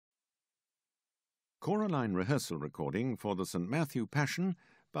Choraline rehearsal recording for the St. Matthew Passion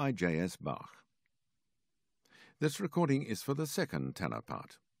by J.S. Bach. This recording is for the second tenor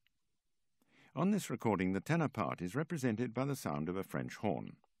part. On this recording, the tenor part is represented by the sound of a French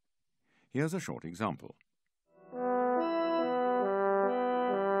horn. Here's a short example.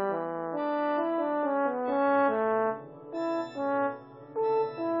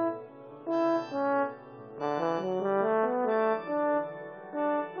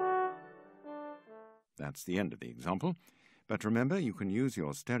 That's the end of the example, but remember you can use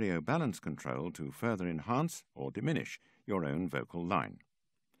your stereo balance control to further enhance or diminish your own vocal line.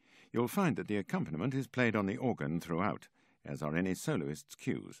 You'll find that the accompaniment is played on the organ throughout, as are any soloist's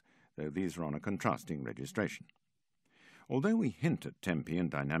cues, though these are on a contrasting registration. Although we hint at tempi and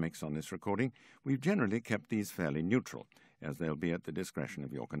dynamics on this recording, we've generally kept these fairly neutral, as they'll be at the discretion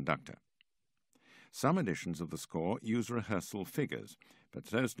of your conductor. Some editions of the score use rehearsal figures, but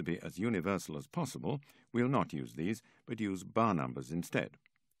so as to be as universal as possible, we'll not use these, but use bar numbers instead.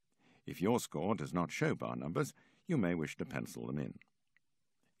 If your score does not show bar numbers, you may wish to pencil them in.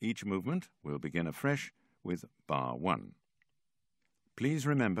 Each movement will begin afresh with bar 1. Please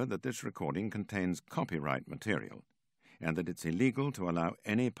remember that this recording contains copyright material, and that it's illegal to allow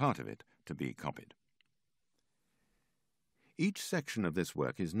any part of it to be copied. Each section of this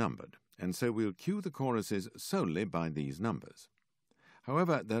work is numbered, and so we'll cue the choruses solely by these numbers.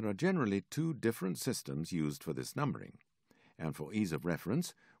 However, there are generally two different systems used for this numbering, and for ease of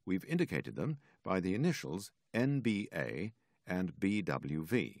reference, we've indicated them by the initials NBA and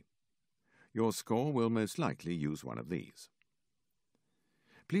BWV. Your score will most likely use one of these.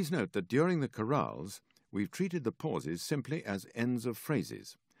 Please note that during the chorales, we've treated the pauses simply as ends of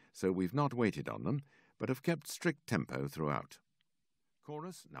phrases, so we've not waited on them, but have kept strict tempo throughout.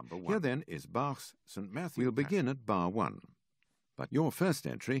 Chorus number 1. Here then is Bach's St. Matthew. We'll begin at bar 1, but your first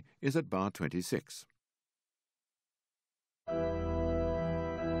entry is at bar 26.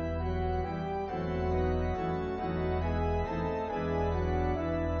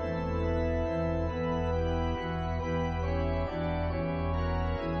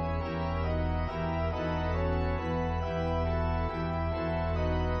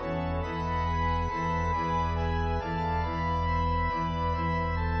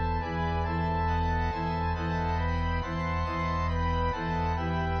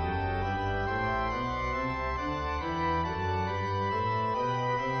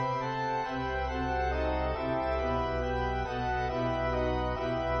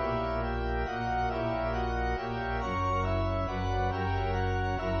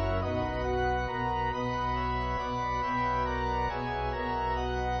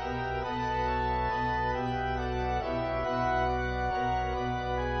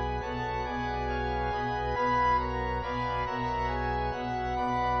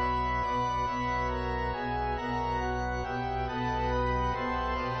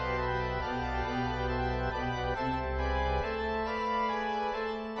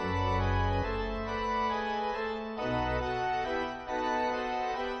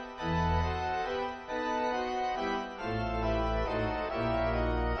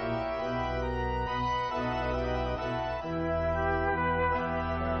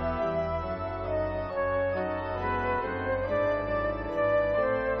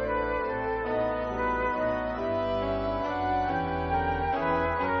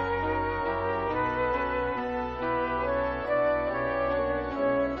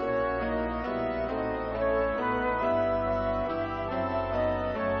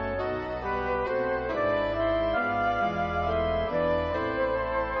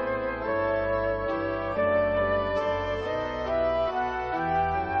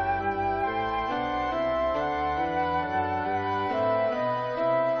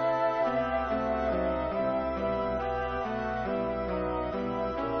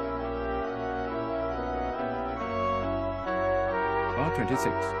 Bar 26.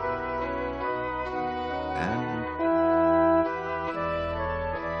 And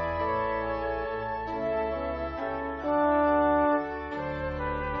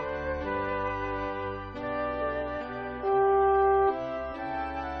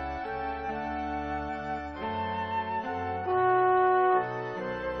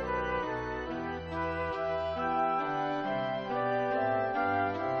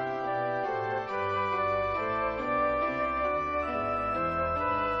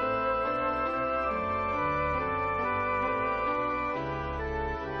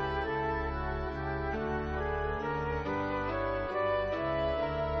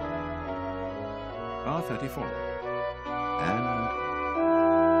bar 34. And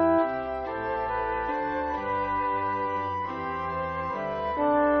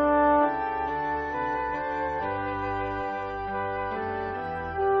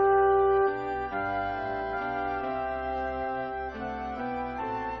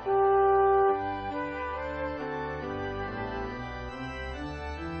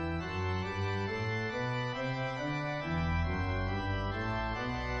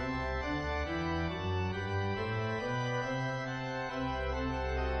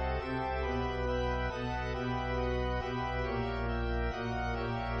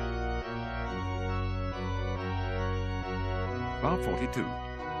Bar 42.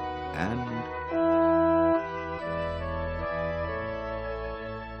 And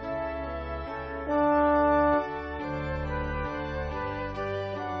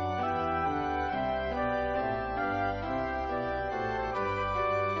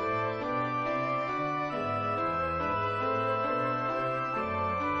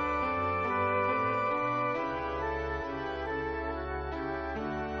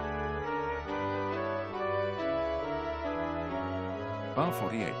Bar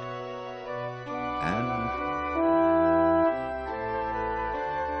 48. And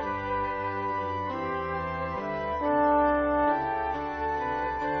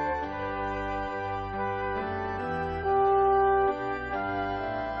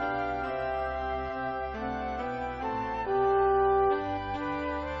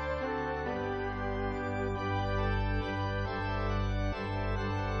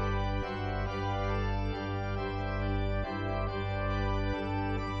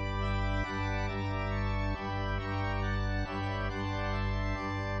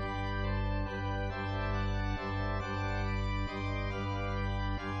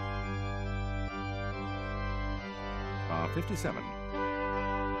Bar 57.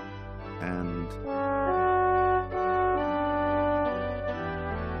 And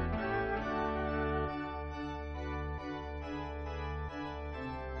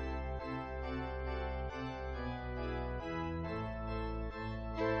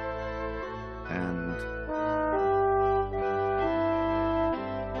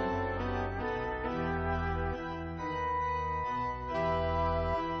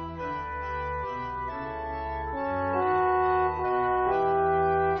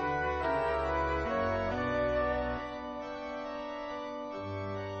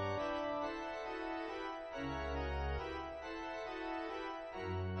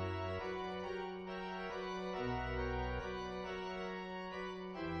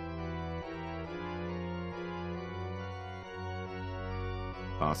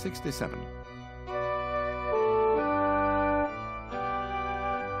Bar 67.